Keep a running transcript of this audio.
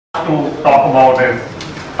to talk about is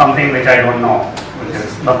something which I don't know, which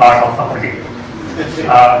is the art of subsidy.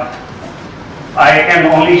 I can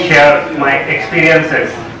only share my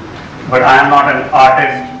experiences, but I am not an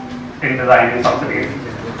artist in designing subsidies.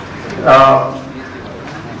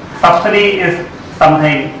 Subsidy is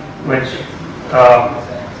something which,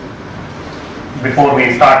 before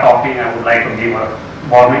we start talking, I would like to give a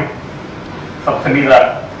warning. Subsidies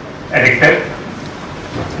are addictive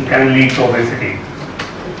and can lead to obesity.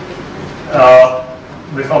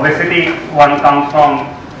 This obesity one comes from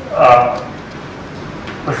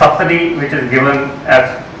the subsidy which is given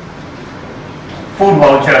as food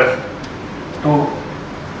vouchers to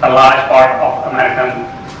a large part of American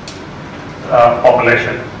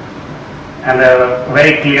population. And there is a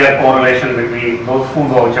very clear correlation between those food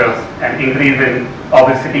vouchers and increase in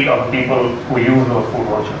obesity of the people who use those food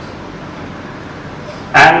vouchers.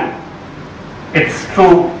 And it's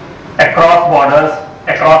true across borders,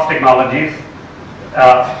 across technologies,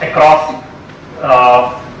 across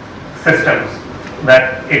systems,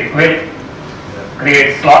 that it will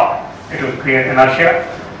create slot, it will create inertia,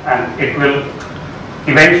 and it will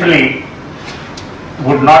eventually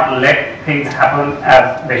would not let things happen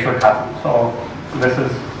as they should happen. So this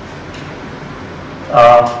is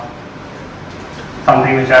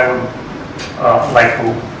something which I would like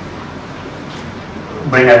to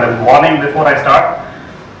bring as a warning before I start.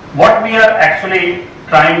 What we are actually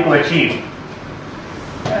trying to achieve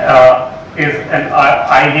is an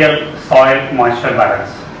ideal soil moisture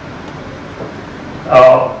balance.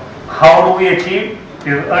 How do we achieve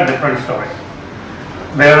is a different story.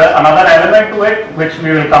 There is another element to it which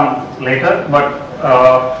we will come later, but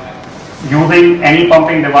using any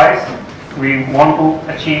pumping device, we want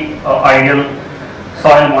to achieve an ideal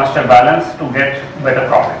soil moisture balance to get better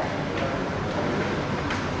profit.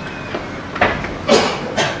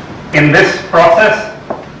 In this process,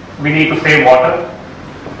 we need to save water,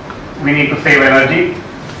 we need to save energy.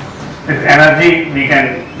 This energy we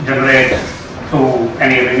can generate through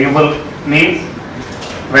any renewable means.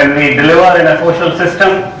 When we deliver in a social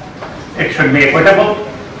system, it should be equitable.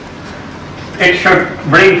 It should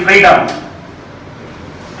bring freedom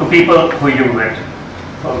to people who use it.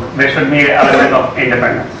 So there should be an element of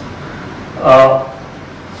independence.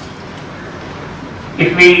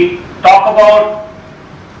 If we talk about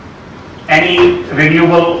any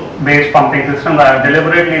renewable based pumping system, I have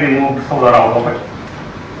deliberately removed solar out of it.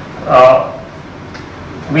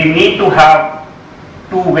 We need to have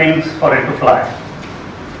two wings for it to fly: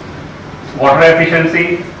 water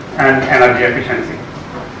efficiency and energy efficiency.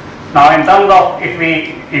 Now, in terms of if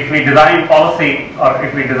we design policy or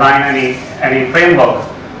if we design any framework,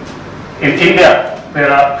 in India there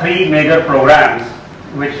are three major programs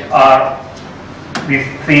which are these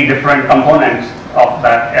three different components of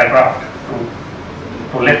that aircraft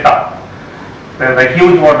to lift up. There is a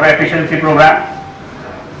huge water efficiency program.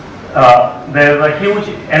 There is a huge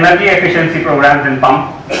energy efficiency programs in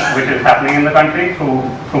pump which is happening in the country through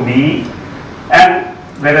BE, and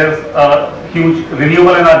there is a huge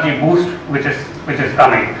renewable energy boost which is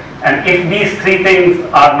coming. And if these three things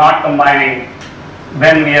are not combining,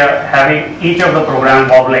 then we are having each of the programs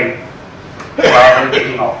wobbling rather than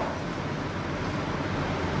taking off.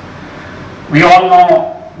 We all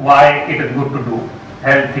know why it is good to do: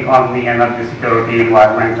 health, economy, energy security,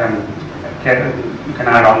 environment, and you can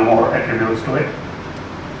add on more attributes to it.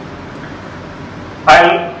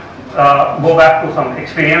 I'll go back to some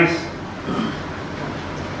experience.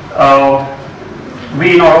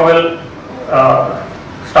 We in Oroville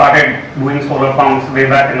started doing solar pumps way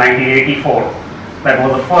back in 1984. That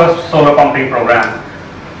was the first solar pumping program.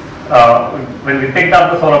 When we picked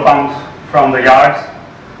up the solar pumps from the yards,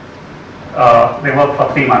 they worked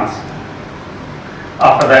for 3 months.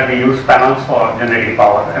 After that, we used panels for generating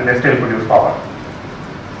power, and they still produce power.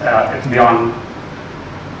 It's beyond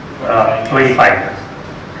 25 years.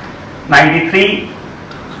 93,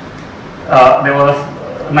 there was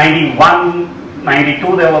 91,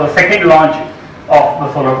 92, there was a second launch of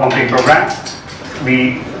the solar pumping program.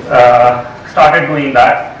 We started doing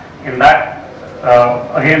that. In that,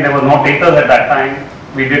 again, there were no takers at that time.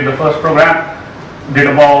 We did the first program, did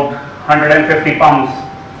about 150 pumps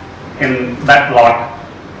in that lot,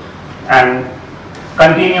 and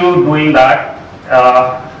continued doing that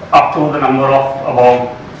up to the number of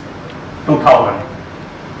about 2000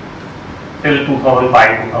 till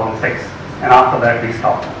 2005, 2006, and after that we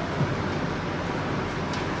stopped.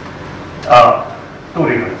 Two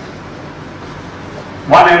reasons.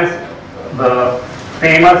 One is the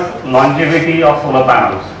famous longevity of solar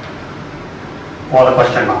panels was a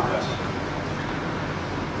question mark.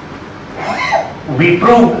 We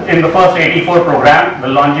proved in the first 84 program the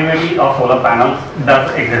longevity of solar panels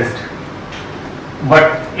does exist.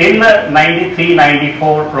 But in the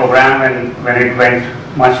 93-94 program, when it went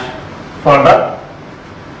much further,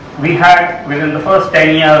 we had within the first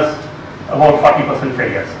 10 years about 40%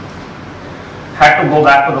 failures. Had to go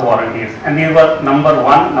back to the warranties, and these were number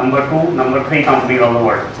 1, number 2, number 3 companies of the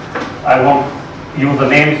world. I won't use the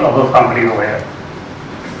names of those companies over here.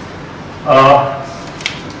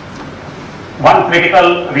 One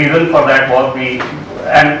critical reason for that was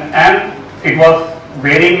and it was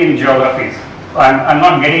varying in geographies. I'm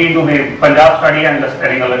not getting into the Punjab study, I'm just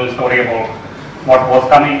telling a little story about what was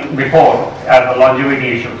coming before as the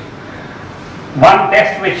longevity issues. One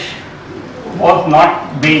test which was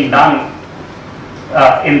not being done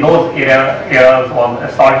in those areas was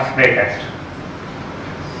a salt spray test.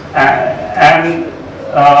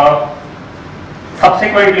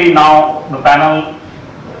 Subsequently now the panel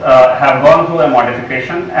have gone through a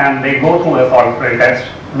modification and they go through a salt spray test.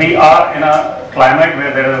 We are in a climate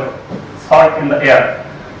where there is salt in the air,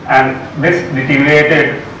 and this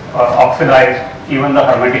deteriorated or oxidized even the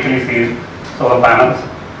hermetically sealed solar panels.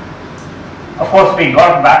 Of course, we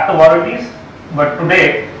got back to warranties, but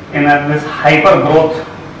today in this hyper growth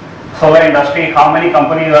solar industry, how many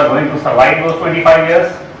companies are going to survive those 25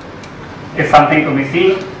 years is something to be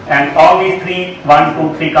seen. And all these 3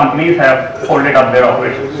 companies have folded up their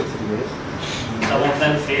operations. Some of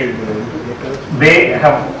them failed. They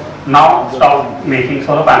have now stopped making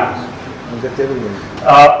solar panels.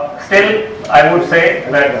 Still, I would say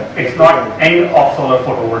that it's not end of solar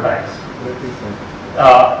photovoltaics.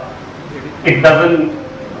 It doesn't.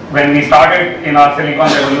 When we started in our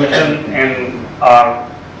silicon revolution in our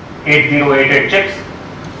 8088 chips,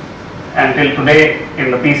 until today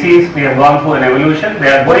in the PCs, we have gone through an evolution.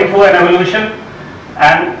 They are going through an evolution,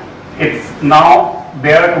 and it's now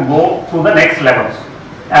there to go through the next levels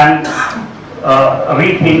and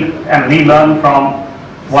rethink and relearn from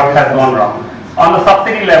what has gone wrong. On the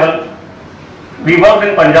subsidy level, we worked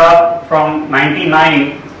in Punjab from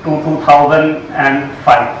 99 to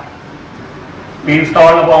 2005. We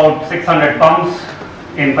installed about 600 pumps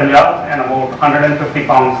in Punjab and about 150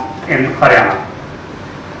 pumps in Haryana.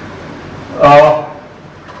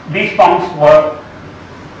 These pumps were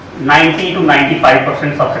 90 to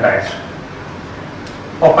 95% subsidized.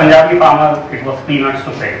 For Punjabi farmers, it was peanuts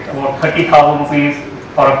to pay. About 30,000 rupees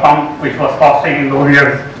for a pump which was costing in those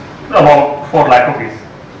years about 4 lakh rupees.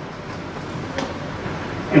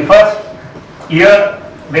 In first year,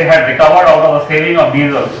 they had recovered out of the saving of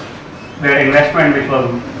diesel their investment which was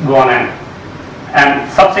gone in.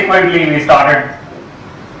 And subsequently, we started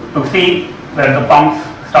to see that the pumps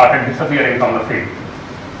started disappearing from the field.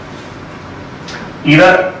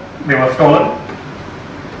 Either they were stolen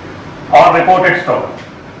or reported stolen.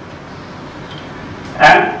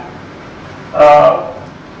 And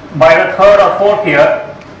by the 3rd or 4th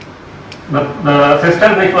year, the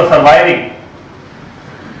systems which were surviving,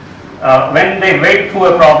 when they went through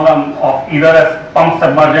a problem of either a pump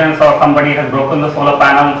submergence or somebody has broken the solar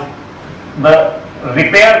panels, the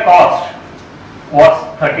repair cost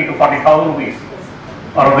was 30 to 40,000 rupees.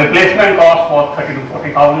 Or a replacement cost was 30 to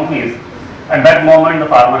 40,000 rupees. At that moment, the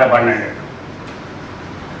farmer abandoned it.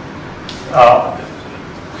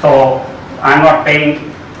 So I'm not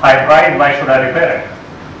paying high price. Why should I repair it?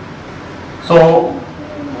 So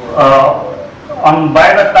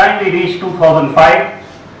by the time we reached 2005,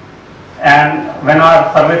 and when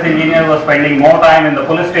our service engineers were spending more time in the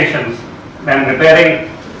police stations than repairing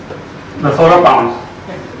the solar pumps,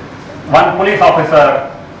 one police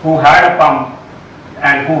officer who had a pump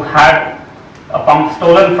and who had a pump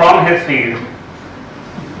stolen from his field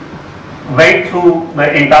went through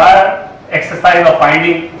the entire exercise of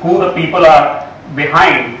finding who the people are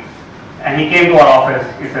behind, and he came to our office.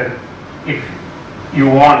 He said, if you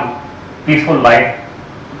want peaceful life,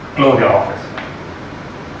 close your office.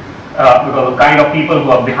 Because the kind of people who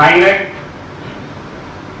are behind it,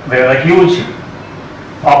 there is a huge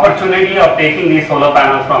opportunity of taking these solar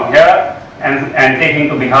panels from here and taking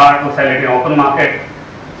to Bihar to sell it in open market,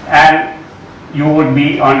 and you would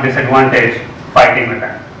be on disadvantage fighting with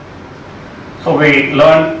them. So we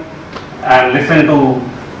learned and listened to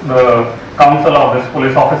the counsel of this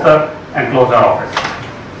police officer and closed our office.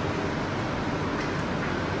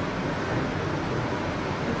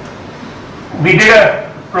 We did a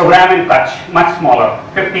program in Kutch, much smaller,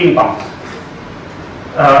 15 pumps,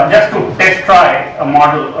 just to test try a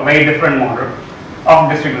model, a very different model of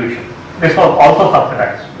distribution. This was also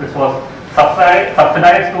subsidized. This was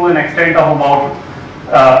subsidized to an extent of about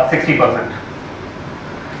 60%.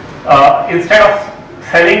 Instead of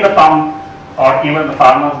selling the pump or even the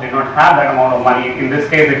farmers did not have that amount of money. In this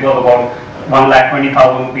case, it was about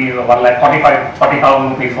 1,20,000 rupees or 1,40,000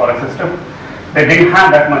 rupees for a system. They didn't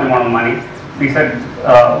have that much amount of money. We said,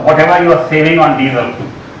 whatever you are saving on diesel,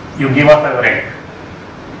 you give us as rent.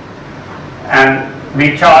 And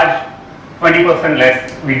we charge 20%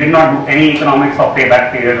 less. We did not do any economics of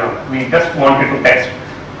payback period. We just wanted to test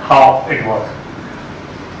how it was.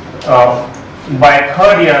 By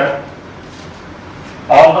third year,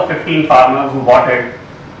 all the 15 farmers who bought it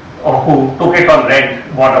or who took it on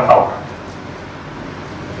rent bought us out.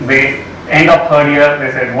 They end of third year,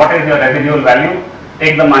 they said, what is your residual value?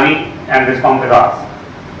 Take the money and this pump is ours.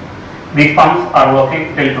 These pumps are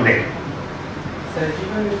working till today.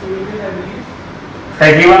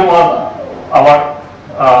 Sajivan was our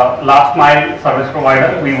last mile service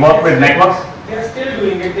provider. We work with networks. They are still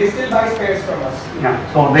doing it. They still buy spares from us.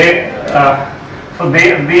 Yeah.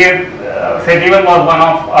 Sajivan was one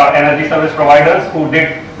of our energy service providers who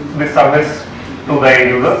did this service to the end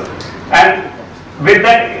users. And with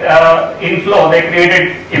that inflow, they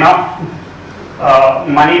created enough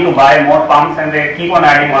money to buy more pumps, and they keep on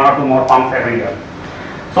adding 1 or 2 more pumps every year.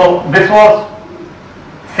 So this was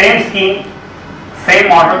same scheme, same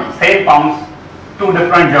model, same pumps, 2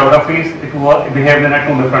 different geographies. It behaved in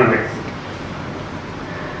 2 different ways.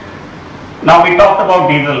 Now we talked about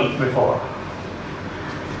diesel before.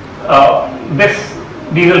 This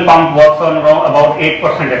diesel pump works on about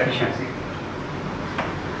 8% efficiency.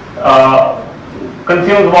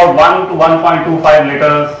 Consumes about 1 to 1.25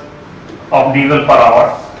 liters of diesel per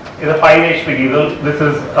hour. It's a 5 HP diesel. This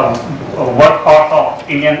is a workhorse of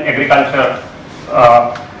Indian agriculture,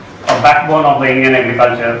 a backbone of the Indian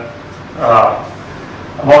agriculture.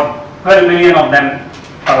 About 12 million of them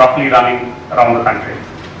are roughly running around the country.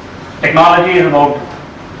 Technology is about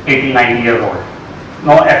 80-90 years old.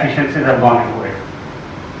 No efficiencies have gone into it.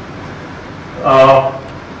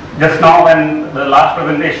 Just now, when the last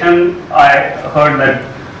presentation, I heard that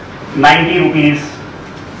 90 rupees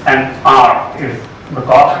an hour is the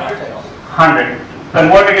cost. 100.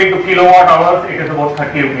 Converted into kilowatt hours, it is about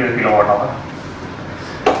 30 rupees a kilowatt hour.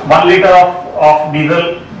 1 liter of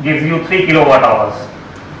diesel gives you 3 kilowatt hours.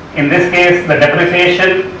 In this case, the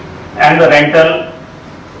depreciation and the rental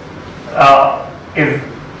is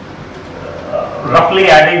roughly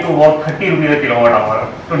adding to about 30 rupees a kilowatt hour.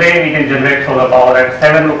 Today we can generate solar power at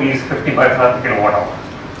 7 rupees 50 paisa per kilowatt hour.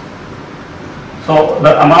 So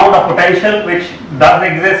the amount of potential which does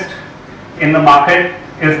exist in the market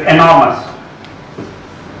is enormous.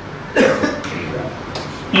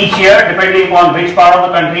 Each year, depending upon which part of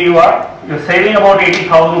the country you are, you're saving about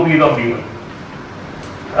 80,000 rupees of diesel.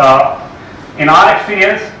 In our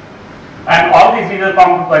experience, and all these diesel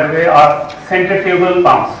pumps, by the way, are centrifugal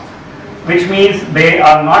pumps, which means they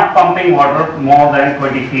are not pumping water more than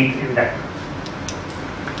 20 feet in depth.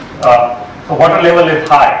 So water level is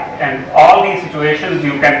high, and all these situations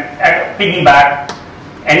you can piggyback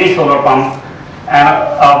any solar pump and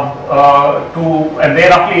they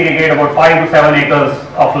roughly irrigate about 5 to 7 acres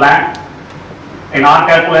of land. In our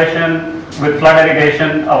calculation, with flood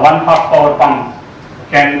irrigation, a 1 horsepower pump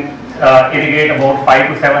can irrigate about 5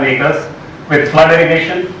 to 7 acres with flood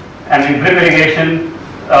irrigation, and in drip irrigation,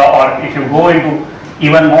 or if you go into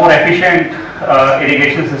even more efficient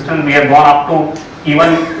irrigation systems, we have gone up to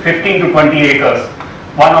even 15 to 20 acres.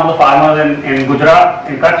 One of the farmers in Gujarat,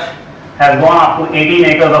 in Kutch, has gone up to 18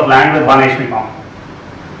 acres of land with 1 HP pump.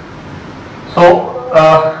 So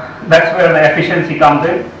that's where the efficiency comes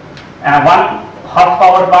in. And 1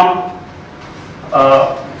 horsepower pump,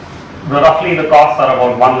 roughly the costs are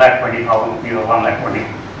about 1,20,000 rupees or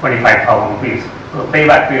 1,25,000 rupees. So the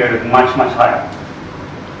payback period is much, much higher.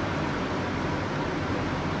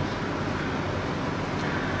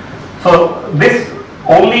 So this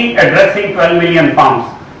only addressing 12 million pumps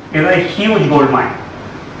is a huge gold mine.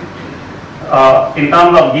 In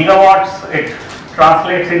terms of gigawatts, it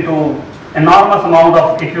translates into enormous amount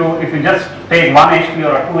of, if you just take 1 HP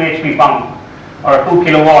or a 2 HP pump or a 2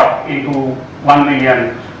 kilowatt into 1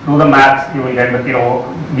 million, do the maths, you will get the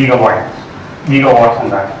gigawatts on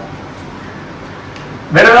that.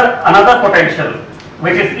 There is another potential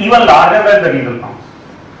which is even larger than the diesel pumps,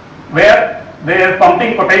 where there is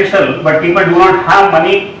pumping potential, but people do not have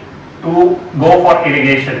money to go for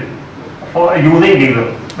irrigation, for using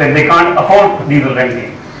diesel, when they can't afford diesel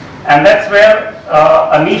renting. And that's where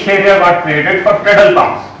a niche area got created for treadle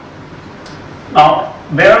pumps. Now,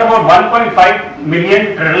 there are about 1.5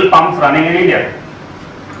 million treadle pumps running in India,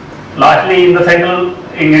 largely in the central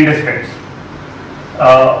Indian districts.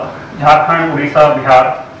 Jharkhand, Odisha,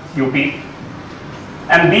 Bihar, UP.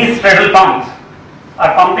 And these treadle pumps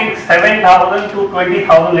are pumping 7,000 to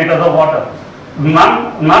 20,000 liters of water.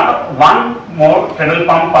 Not one more treadle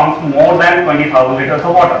pump pumps more than 20,000 liters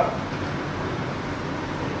of water.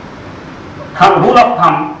 Rule of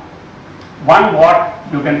thumb, 1 watt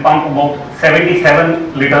you can pump about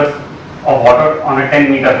 77 liters of water on a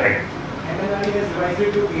 10-meter head. MNRE has revised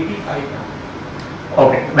it to 85 now.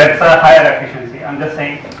 Okay, that's a higher efficiency. I'm just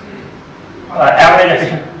saying average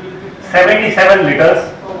efficiency 77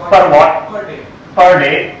 liters per watt per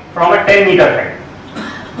day from a 10-meter head.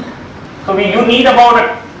 So you need about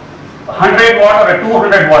a 100 watt or a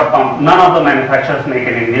 200 watt pump. None of the manufacturers make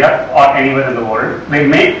in India or anywhere in the world. They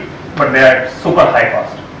make, but they are super high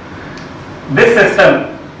cost. This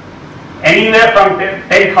system, anywhere from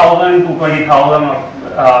 10,000 to 20,000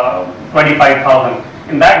 or 25,000,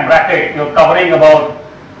 in that bracket you're covering about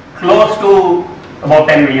close to about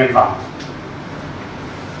 10 million farms.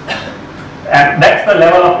 And that's the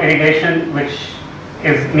level of irrigation which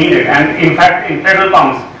is needed. And in fact, in treadle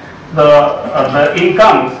pumps, the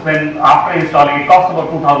incomes when after installing, it costs about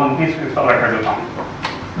 2,000 rupees to install a treadle pump.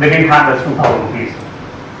 They didn't have this 2,000 rupees.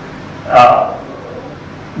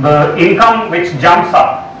 The income which jumps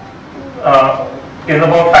up is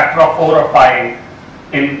about factor of 4 or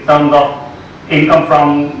 5 in terms of income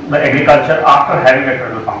from the agriculture after having a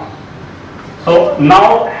treadle pump. So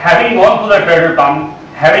now, having gone to the treadle pump,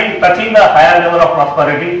 touching the higher level of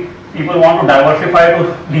prosperity, people want to diversify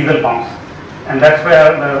to diesel pumps. And that's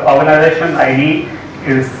where the organization ID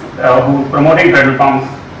is, who is promoting treadle pumps,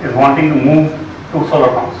 is wanting to move to solar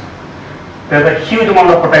pumps. There's a huge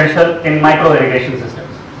amount of potential in micro irrigation systems.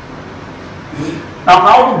 Now,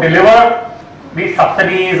 how to deliver these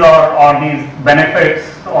subsidies or these benefits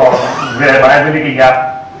or their viability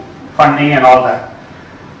gap, funding and all that.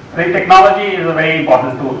 The technology is a very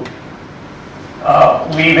important tool.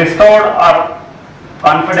 We restored our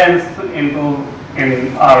confidence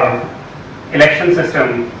in our election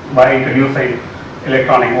system by introducing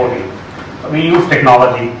electronic voting. We use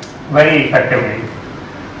technology very effectively.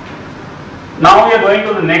 Now we are going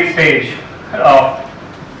to the next stage of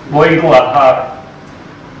going to Aadhaar,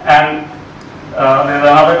 and there's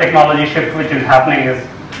another technology shift which is happening, is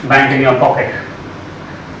bank in your pocket,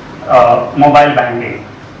 mobile banking.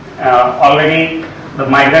 Already the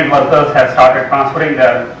migrant workers have started transferring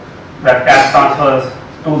their cash transfers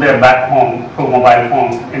to their back home through mobile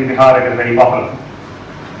phones. In Bihar it is very popular.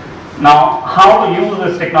 Now, how to use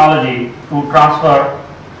this technology to transfer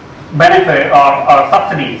benefit or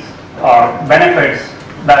subsidies or benefits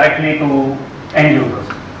directly to end users.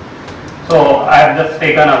 So I have just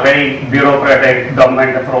taken a very bureaucratic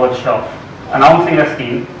government approach of announcing a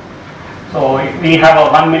scheme. So if we have a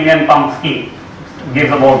 1 million pump scheme, it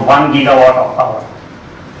gives about 1 gigawatt of power,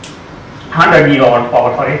 100 gigawatt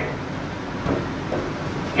power, sorry.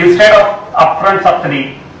 Instead of upfront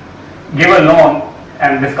subsidy, give a loan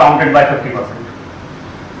and discount it by 50%.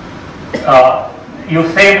 You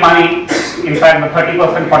save money. In fact, the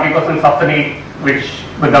 30%, 40% subsidy which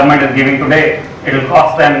the government is giving today, it will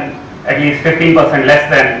cost them at least 15% less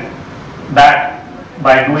than that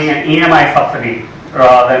by doing an EMI subsidy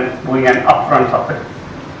rather than doing an upfront subsidy.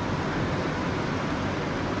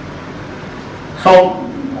 So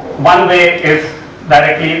one way is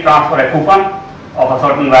directly transfer a coupon of a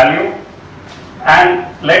certain value and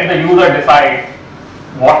let the user decide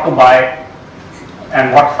what to buy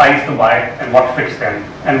and what size to buy and what fits them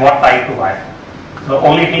and what type to buy. The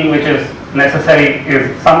only thing which is necessary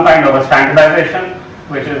is some kind of a standardization,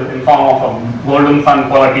 which is in form of a golden sun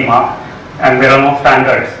quality mark, and there are no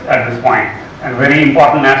standards at this point. And very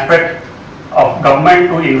important aspect of government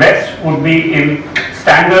to invest would be in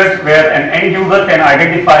standards where an end user can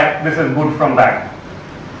identify this is good from bad.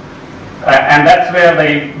 And that's where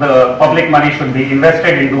the public money should be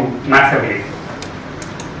invested into massively.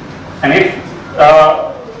 And if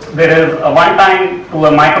there is a one-time to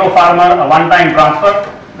a micro farmer, a one-time transfer,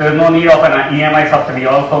 there is no need of an EMI subsidy.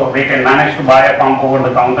 Also, they can manage to buy a pump over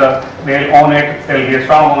the counter. They'll own it. There will be a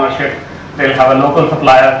strong ownership. They'll have a local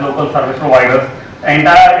suppliers, local service providers. The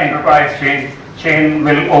entire enterprise chain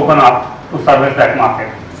will open up to service that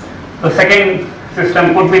market. The second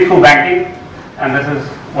system could be through banking, and this is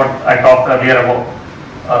what I talked earlier about,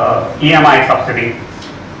 EMI subsidy,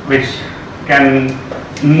 which can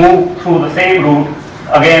move through the same route,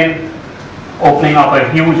 again opening up a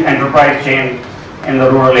huge enterprise chain in the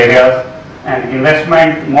rural areas, and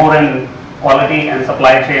investment more in quality and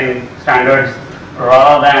supply chain standards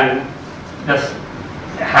rather than just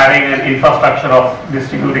having an infrastructure of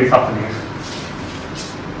distributing subsidies.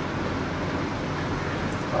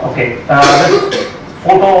 Okay, this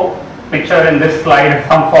photo picture in this slide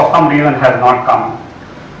for some reason has not come,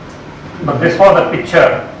 but this was a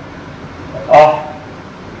picture of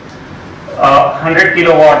 100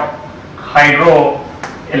 kilowatt hydro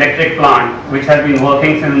electric plant which has been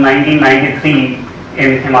working since 1993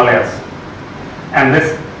 in Himalayas, and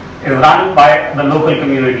this is run by the local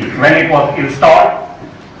community. When it was installed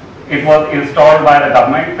by the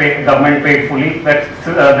government. Government paid fully.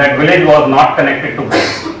 That village was not connected to grid.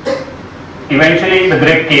 Eventually, the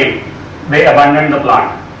grid came. They abandoned the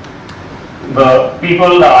plant. The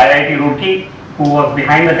people, the IIT Roorkee, who was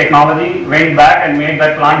behind the technology, went back and made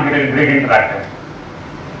that plant grid interactive.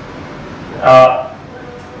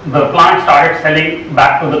 The plant started selling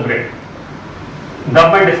back to the grid.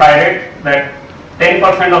 Government decided that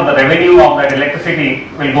 10% of the revenue of that electricity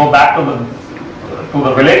will go back to the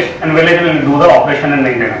village, and village will do the operation and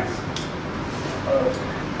maintenance.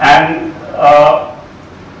 And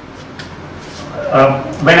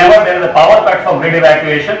whenever there is a power cut for grid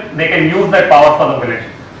evacuation, they can use that power for the village.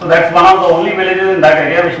 So that's one of the only villages in that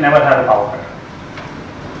area which never has a power cut,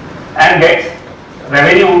 and gets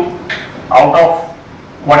revenue out of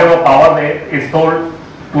whatever power is sold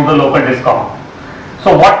to the local discom.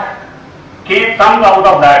 So what comes out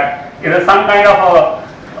of that is some kind of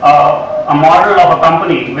a model of a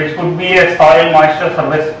company which could be a soil moisture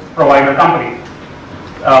service provider company,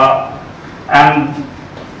 and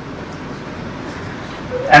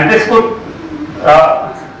this could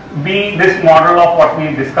be this model of what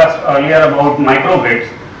we discussed earlier about microgrids.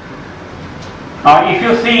 Now, if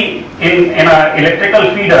you see in an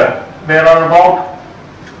electrical feeder, there are about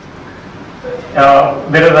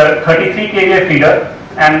there is a 33 kVA feeder,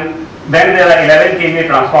 and then there are 11 kVA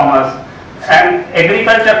transformers, and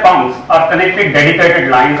agriculture pumps are connected dedicated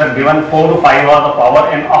lines are given 4 to 5 hours of power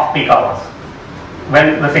in off-peak hours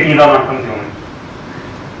when the cities are not consuming.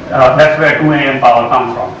 That's where 2 AM power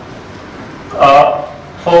comes from.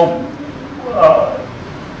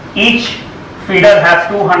 Each feeder has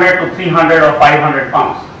 200 to 300 or 500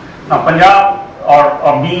 pumps. Now, Punjab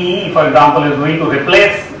or BEE, for example, is going to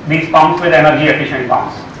replace these pumps with energy efficient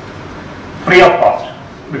pumps free of cost,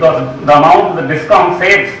 because the amount the discom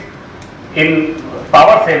saves in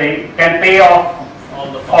power saving can pay off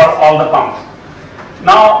for all the pumps.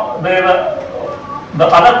 Now, the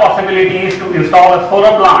other possibility is to install a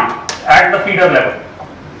solar plant at the feeder level,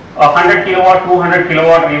 a 100 kilowatt, 200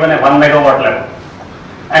 kilowatt, or even a 1 megawatt level.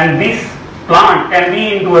 And this plant can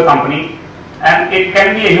be into a company, and it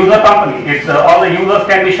can be a user company. All the users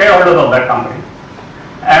can be shareholders of that company.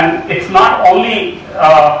 And it's not only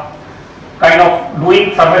kind of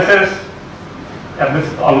doing services. This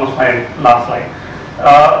is almost my last slide.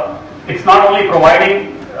 It's not only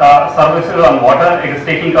providing services on water, it is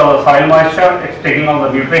taking care of soil moisture, it's taking care of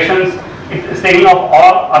the nutritions, it's taking care of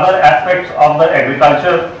all other aspects of the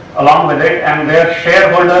agriculture along with it, and their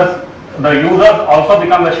shareholders, the users also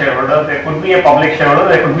become the shareholders. There could be a public shareholder,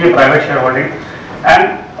 there could be a private shareholding,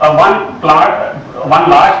 and one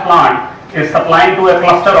large plant is supplying to a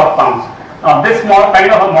cluster of pumps. Now, this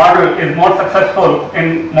kind of a model is more successful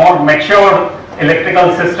in more mature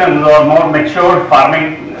electrical systems or more mature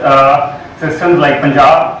farming systems like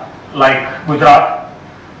Punjab, like Gujarat.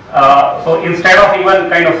 So instead of even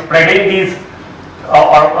kind of spreading these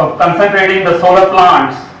or concentrating the solar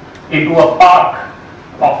plants into a park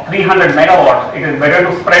of 300 megawatts, it is better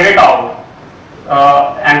to spread it out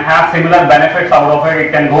and have similar benefits out of it.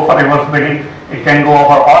 It can go for reverse bidding, it can go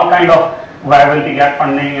for all kind of viability gap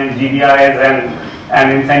funding and GBIs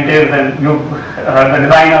and incentives, and the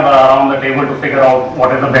designers are around the table to figure out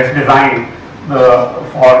what is the best design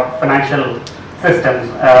for financial systems.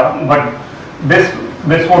 But this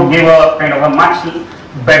would give a kind of a much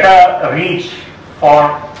better reach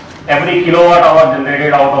for every kilowatt hour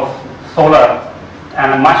generated out of solar,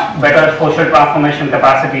 and a much better social transformation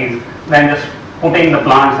capacities than just putting the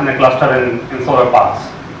plants in a cluster in solar parks.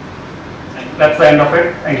 That's the end of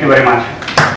it. Thank you very much.